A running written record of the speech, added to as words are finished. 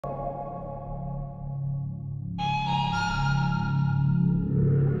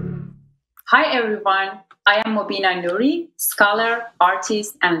Hi everyone, I am Mobina Nouri, scholar,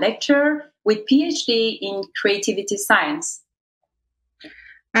 artist, and lecturer with PhD in creativity science.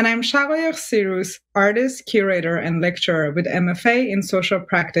 And I'm Shaghayegh Cyrous, artist, curator, and lecturer with MFA in social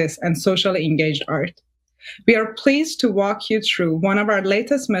practice and socially engaged art. We are pleased to walk you through one of our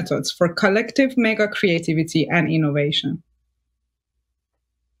latest methods for collective mega creativity and innovation.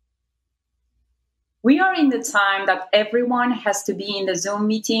 We are in the time that everyone has to be in the Zoom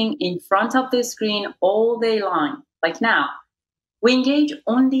meeting in front of the screen all day long, like now. We engage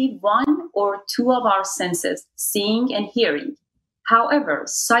only one or two of our senses, seeing and hearing. However,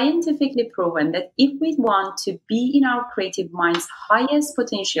 scientifically proven that if we want to be in our creative mind's highest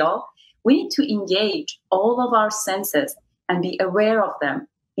potential, we need to engage all of our senses and be aware of them.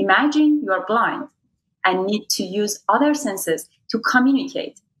 Imagine you are blind and need to use other senses to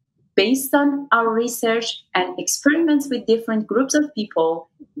communicate. Based on our research and experiments with different groups of people,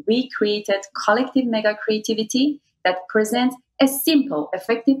 we created collective mega creativity that presents a simple,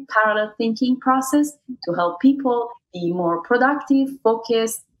 effective parallel thinking process to help people be more productive,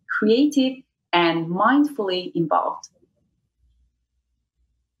 focused, creative, and mindfully involved.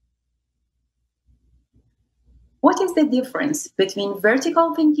 What is the difference between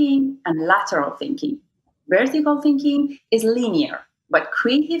vertical thinking and lateral thinking? Vertical thinking is linear, but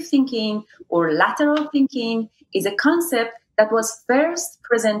creative thinking or lateral thinking is a concept that was first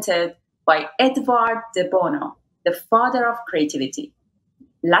presented by Edward de Bono, the father of creativity.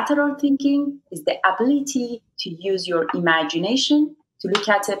 Lateral thinking is the ability to use your imagination to look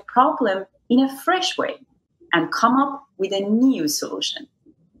at a problem in a fresh way and come up with a new solution.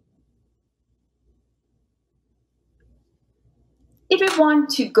 If we want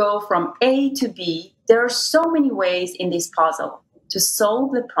to go from A to B, there are so many ways in this puzzle to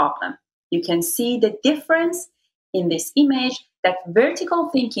solve the problem. You can see the difference in this image that vertical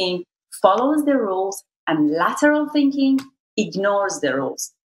thinking follows the rules and lateral thinking ignores the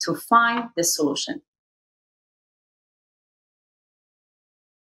rules to find the solution.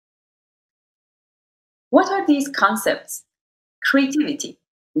 What are these concepts? Creativity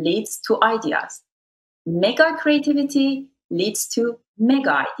leads to ideas. Mega creativity leads to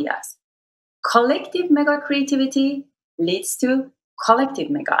mega ideas. Collective mega creativity leads to collective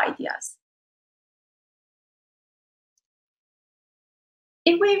mega ideas.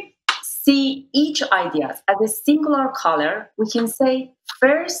 If we see each idea as a singular color, we can say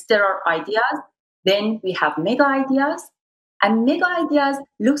first there are ideas, then we have mega ideas, and mega ideas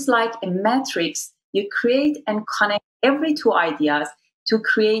looks like a matrix. You create and connect every two ideas to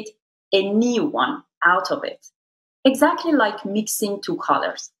create a new one out of it. Exactly like mixing two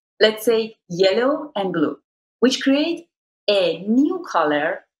colors, let's say yellow and blue, which create a new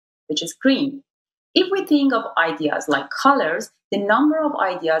color, which is green. If we think of ideas like colors, the number of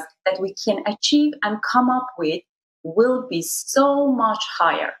ideas that we can achieve and come up with will be so much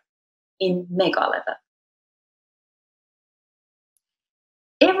higher in mega level.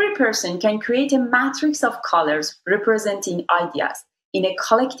 Every person can create a matrix of colors representing ideas in a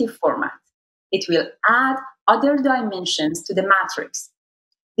collective format. It will add other dimensions to the matrix.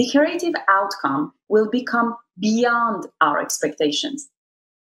 The creative outcome will become beyond our expectations.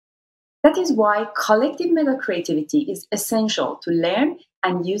 That is why collective mega creativity is essential to learn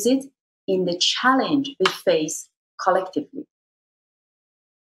and use it in the challenge we face collectively.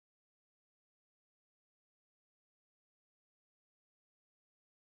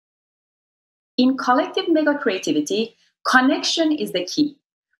 In collective mega creativity, connection is the key.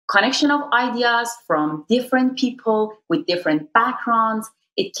 Connection of ideas from different people with different backgrounds.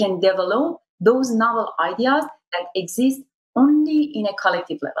 It can develop those novel ideas that exist only in a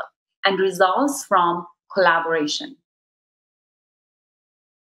collective level and results from collaboration.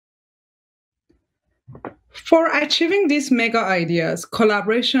 For achieving these mega ideas,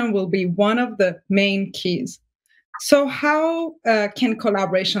 collaboration will be one of the main keys. So how can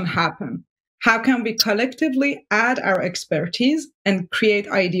collaboration happen? How can we collectively add our expertise and create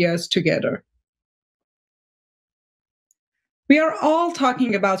ideas together? We are all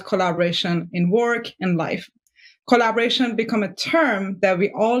talking about collaboration in work and life. Collaboration become a term that we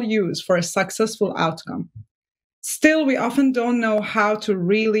all use for a successful outcome. Still, we often don't know how to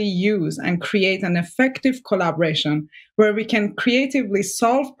really use and create an effective collaboration where we can creatively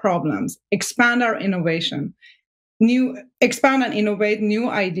solve problems, expand our innovation, expand and innovate new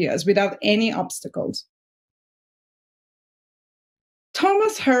ideas without any obstacles.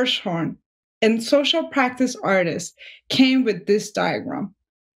 Thomas Hirschhorn, a social practice artist, came with this diagram.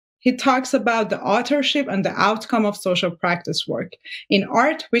 He talks about the authorship and the outcome of social practice work in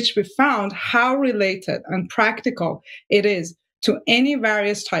art, which we found how related and practical it is to any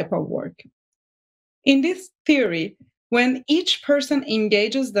various type of work. In this theory, when each person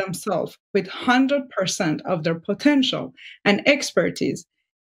engages themselves with 100% of their potential and expertise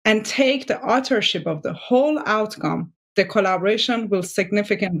and take the authorship of the whole outcome, the collaboration will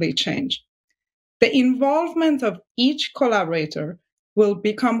significantly change. The involvement of each collaborator will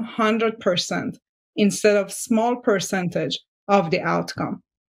become 100% instead of small percentage of the outcome.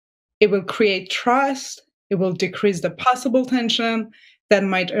 It will create trust. It will decrease the possible tension that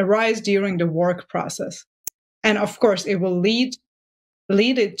might arise during the work process. And of course, it will lead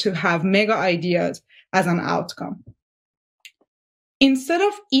it to have mega ideas as an outcome. Instead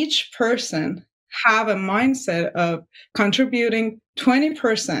of each person have a mindset of contributing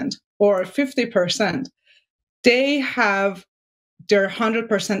 20% or 50%, they have their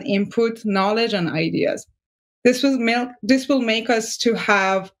 100% input, knowledge, and ideas. This will make us to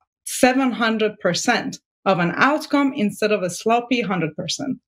have 700% of an outcome instead of a sloppy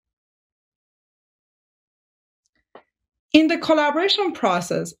 100%. In the collaboration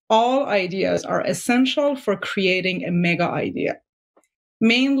process, all ideas are essential for creating a mega idea.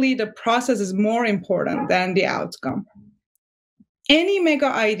 Mainly, the process is more important than the outcome. Any mega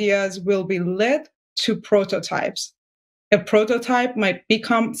ideas will be led to prototypes. A prototype might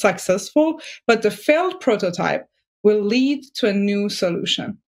become successful, but the failed prototype will lead to a new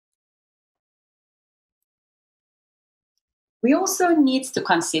solution. We also need to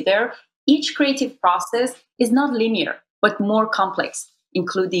consider each creative process is not linear, but more complex,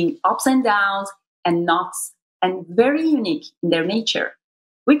 including ups and downs and knots, and very unique in their nature.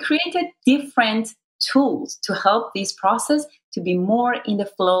 We created different tools to help this process to be more in the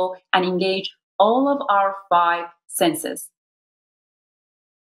flow and engage all of our 5 senses.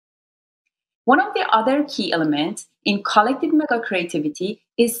 One of the other key elements in collective mega creativity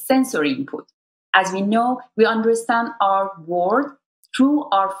is sensory input. As we know, we understand our world through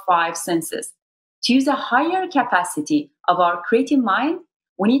our 5 senses. To use a higher capacity of our creative mind,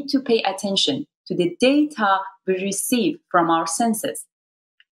 we need to pay attention to the data we receive from our senses.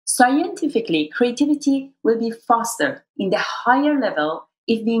 Scientifically, creativity will be faster in the higher level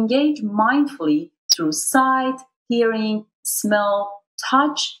if we engage mindfully through sight, hearing, smell,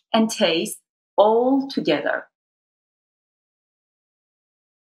 touch, and taste all together.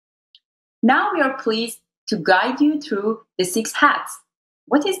 Now we are pleased to guide you through the 6 hats.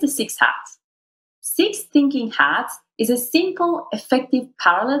 What is the 6 hats? 6 thinking hats is a simple, effective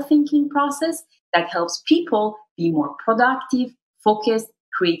parallel thinking process that helps people be more productive, focused,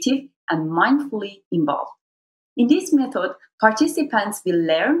 creative, and mindfully involved. In this method, participants will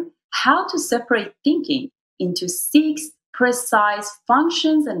learn how to separate thinking into 6 precise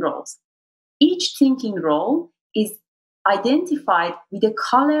functions and roles. Each thinking role is identified with a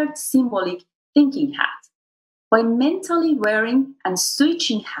colored symbolic thinking hat. By mentally wearing and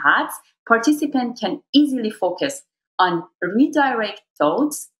switching hats, participants can easily focus on redirect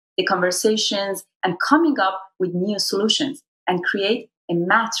thoughts, the conversations, and coming up with new solutions and create a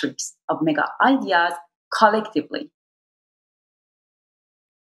matrix of mega ideas collectively.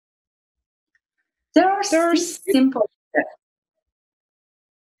 There are 6 simple steps.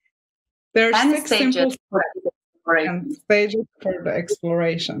 There are 6 simple stages for the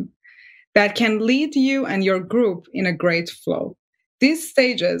exploration that can lead you and your group in a great flow. These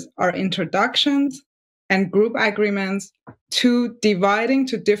stages are introductions and group agreements, 2 dividing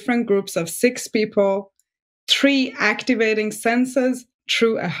to different groups of 6 people, 3 activating senses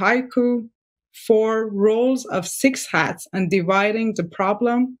through a haiku, 4 roles of 6 hats and dividing the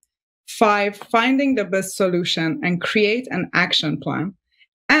problem, 5 finding the best solution and create an action plan,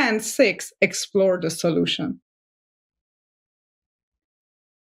 and 6 explore the solution.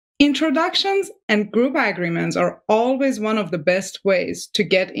 Introductions and group agreements are always one of the best ways to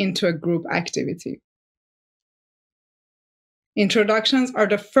get into a group activity. Introductions are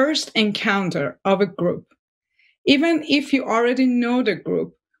the first encounter of a group. Even if you already know the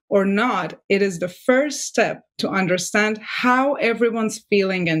group or not, it is the first step to understand how everyone's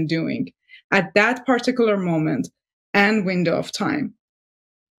feeling and doing at that particular moment and window of time.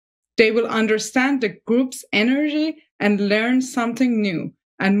 They will understand the group's energy and learn something new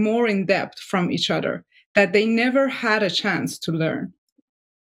and more in depth from each other that they never had a chance to learn.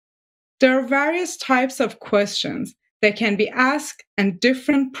 There are various types of questions that can be asked and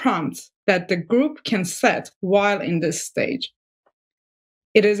different prompts that the group can set while in this stage.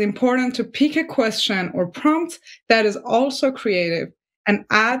 It is important to pick a question or prompt that is also creative and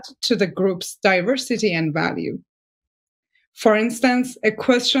add to the group's diversity and value. For instance, a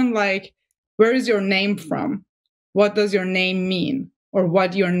question like, where is your name from? What does your name mean? Or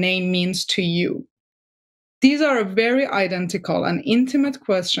what your name means to you? These are very identical and intimate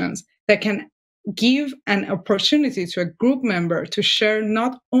questions that can give an opportunity to a group member to share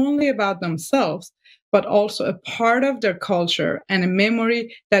not only about themselves, but also a part of their culture and a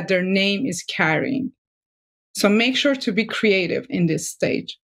memory that their name is carrying. So make sure to be creative in this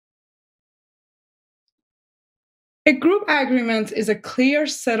stage. A group agreement is a clear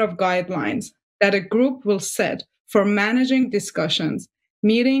set of guidelines that a group will set for managing discussions,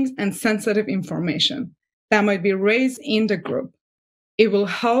 meetings, and sensitive information that might be raised in the group. It will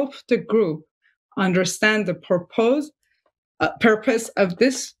help the group understand the purpose of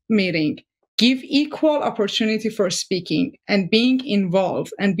this meeting, give equal opportunity for speaking and being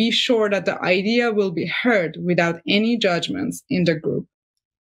involved, and be sure that the idea will be heard without any judgments in the group.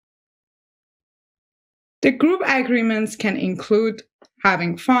 The group agreements can include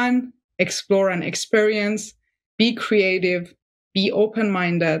having fun, explore and experience, be creative, be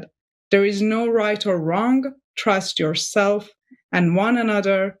open-minded. There is no right or wrong. Trust yourself and one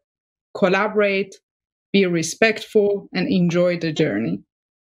another, collaborate, be respectful, and enjoy the journey.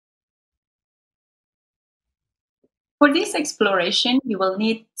 For this exploration, you will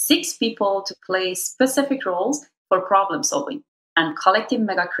need 6 people to play specific roles for problem solving and collective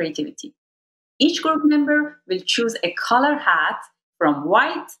mega creativity. Each group member will choose a color hat from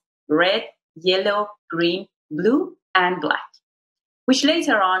white, red, yellow, green, blue, and black, which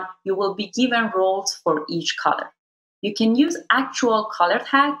later on you will be given roles for each color. You can use actual colored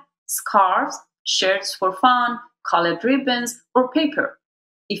hats, scarves, shirts for fun, colored ribbons, or paper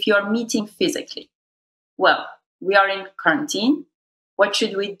if you are meeting physically. Well, we are in quarantine. What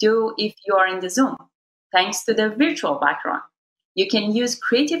should we do if you are in the Zoom? Thanks to the virtual background, you can use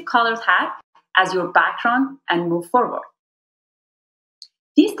creative colored hat as your background and move forward.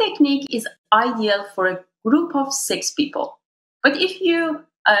 This technique is ideal for a group of 6 people. But if you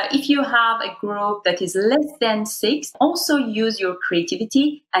have a group that is less than 6, also use your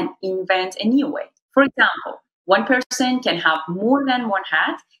creativity and invent a new way. For example, one person can have more than one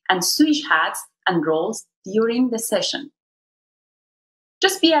hat and switch hats and roles during the session.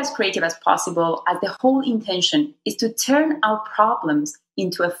 Just be as creative as possible, as the whole intention is to turn our problems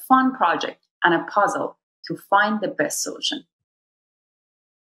into a fun project and a puzzle to find the best solution.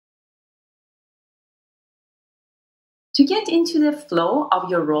 To get into the flow of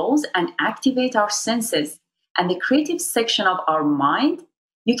your roles and activate our senses and the creative section of our mind,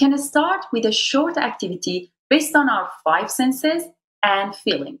 you can start with a short activity based on our 5 senses and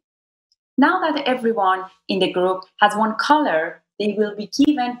feeling. Now that everyone in the group has one color, they will be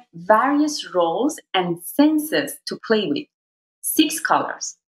given various roles and senses to play with. 6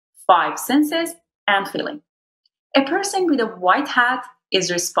 colors, 5 senses, and feeling. A person with a white hat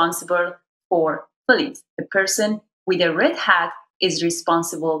is responsible for feelings. A person with a red hat is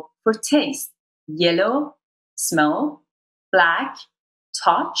responsible for taste. Yellow, smell, black,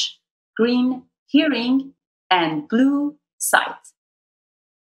 touch, green, hearing, and blue, sight.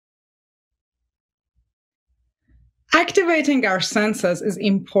 Activating our senses is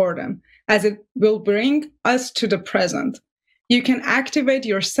important as it will bring us to the present. You can activate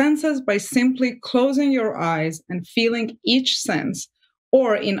your senses by simply closing your eyes and feeling each sense,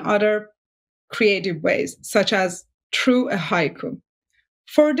 or in other creative ways, such as through a haiku.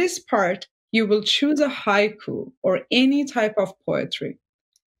 For this part, you will choose a haiku or any type of poetry.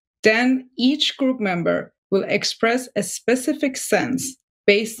 Then each group member will express a specific sense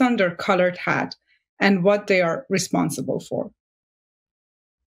based on their colored hat and what they are responsible for.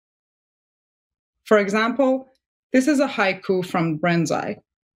 For example, this is a haiku from Brenzai.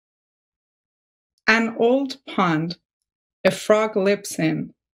 An old pond, a frog lives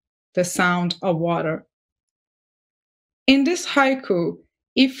in, the sound of water. In this haiku,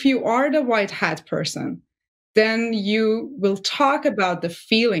 if you are the white hat person, then you will talk about the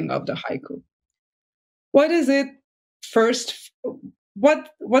feeling of the haiku. What is it first?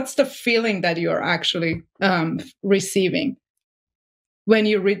 What's the feeling that you're actually receiving when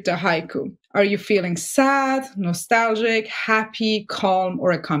you read the haiku? Are you feeling sad, nostalgic, happy, calm,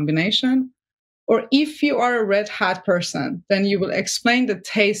 or a combination? Or if you are a red hat person, then you will explain the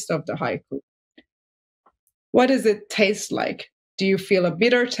taste of the haiku. What does it taste like? Do you feel a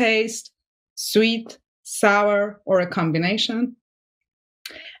bitter taste, sweet, sour, or a combination?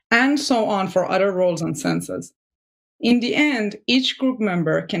 And so on for other roles and senses. In the end, each group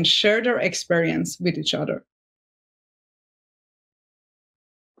member can share their experience with each other.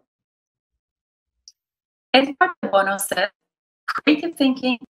 Edward Bono said, creative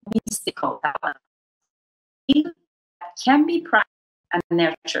thinking is mystical talent. It can be practiced and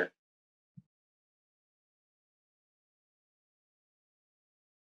nurtured.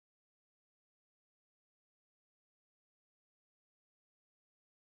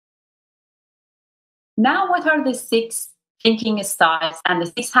 Now, what are the 6 thinking styles and the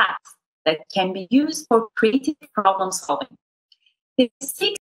 6 hats that can be used for creative problem solving? The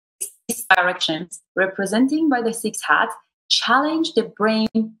 6 directions representing by the 6 hats challenge the brain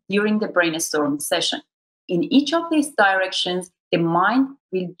during the brainstorming session. In each of these directions, the mind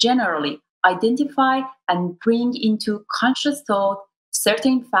will generally identify and bring into conscious thought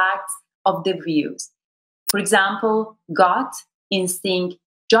certain facts of the views. For example, gut, instinct,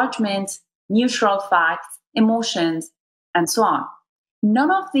 judgment, neutral facts, emotions, and so on. None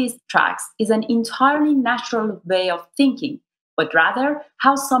of these tracks is an entirely natural way of thinking, but rather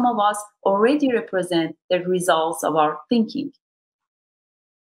how some of us already represent the results of our thinking.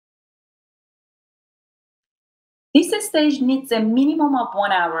 This stage needs a minimum of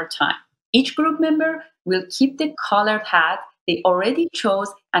 1 hour time. Each group member will keep the colored hat they already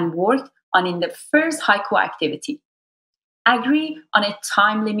chose and worked on in the first haiku activity. Agree on a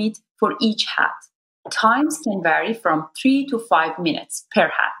time limit for each hat. Times can vary from 3 to 5 minutes per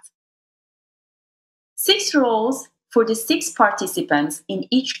hat. 6 roles for the 6 participants in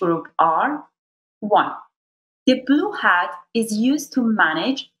each group are: 1. The blue hat is used to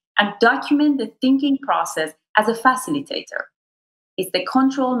manage and document the thinking process as a facilitator. It's the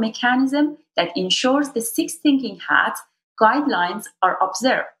control mechanism that ensures the 6 thinking hats guidelines are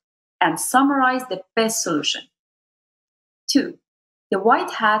observed and summarize the best solution. 2. The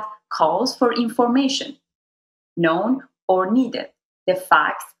white hat calls for information, known or needed, the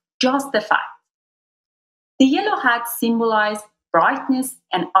facts, just the facts. The yellow hat symbolizes brightness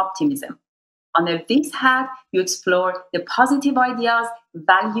and optimism. Under this hat, you explore the positive ideas,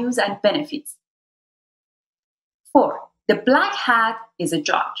 values, and benefits. 4. The black hat is a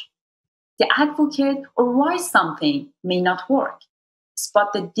judge. The advocate or why something may not work.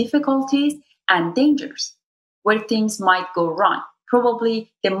 Spot the difficulties and dangers, where things might go wrong.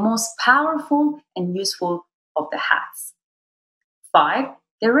 Probably the most powerful and useful of the hats. 5.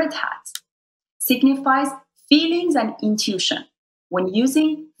 The red hat signifies feelings and intuition. When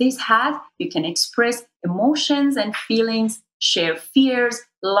using this hat, you can express emotions and feelings, share fears,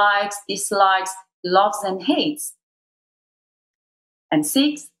 likes, dislikes, loves, and hates. And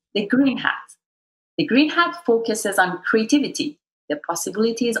 6, the green hat. The green hat focuses on creativity, the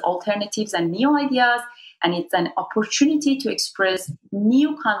possibilities, alternatives, and new ideas, and it's an opportunity to express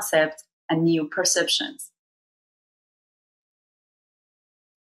new concepts and new perceptions.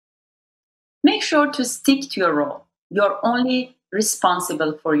 Make sure to stick to your role. You're only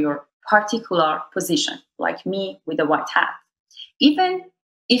responsible for your particular position, like me with the white hat. Even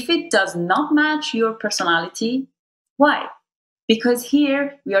if it does not match your personality, why? Because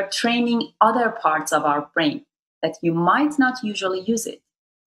here we are training other parts of our brain that you might not usually use it.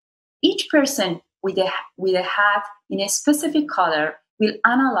 Each person with a hat in a specific color will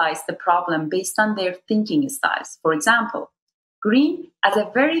analyze the problem based on their thinking styles. For example, green as a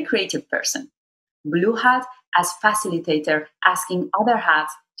very creative person, blue hat as facilitator, asking other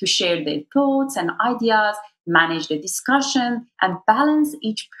hats to share their thoughts and ideas, manage the discussion, and balance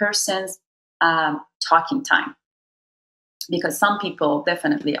each person's talking time. Because some people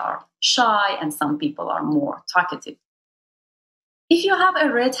definitely are shy and some people are more talkative. If you have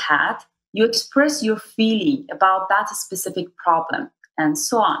a red hat, you express your feeling about that specific problem and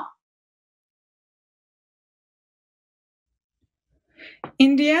so on.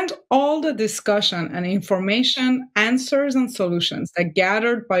 In the end, all the discussion and information, answers, and solutions that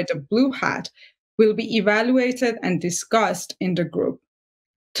gathered by the blue hat will be evaluated and discussed in the group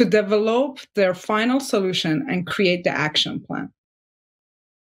to develop their final solution and create the action plan.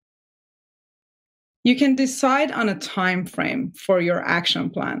 You can decide on a time frame for your action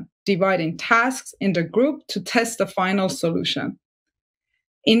plan, dividing tasks in the group to test the final solution.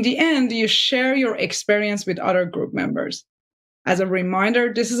 In the end, you share your experience with other group members. As a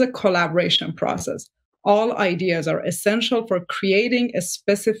reminder, this is a collaboration process. All ideas are essential for creating a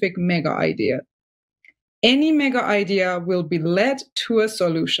specific mega idea. Any mega idea will be led to a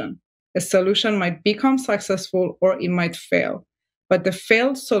solution. A solution might become successful or it might fail, but the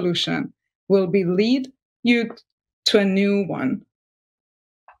failed solution will lead you to a new one.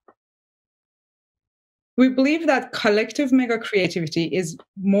 We believe that collective mega creativity is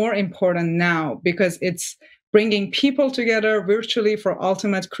more important now because it's bringing people together virtually for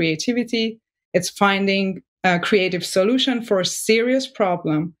ultimate creativity. It's finding a creative solution for a serious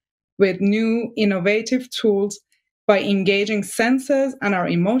problem with new innovative tools by engaging senses and our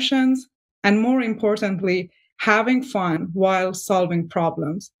emotions, and more importantly, having fun while solving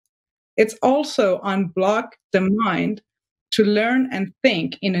problems. It's also unblock the mind to learn and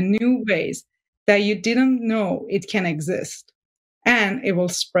think in a new ways that you didn't know it can exist, and it will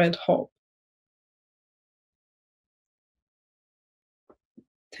spread hope.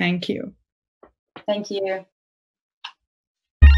 Thank you. Thank you.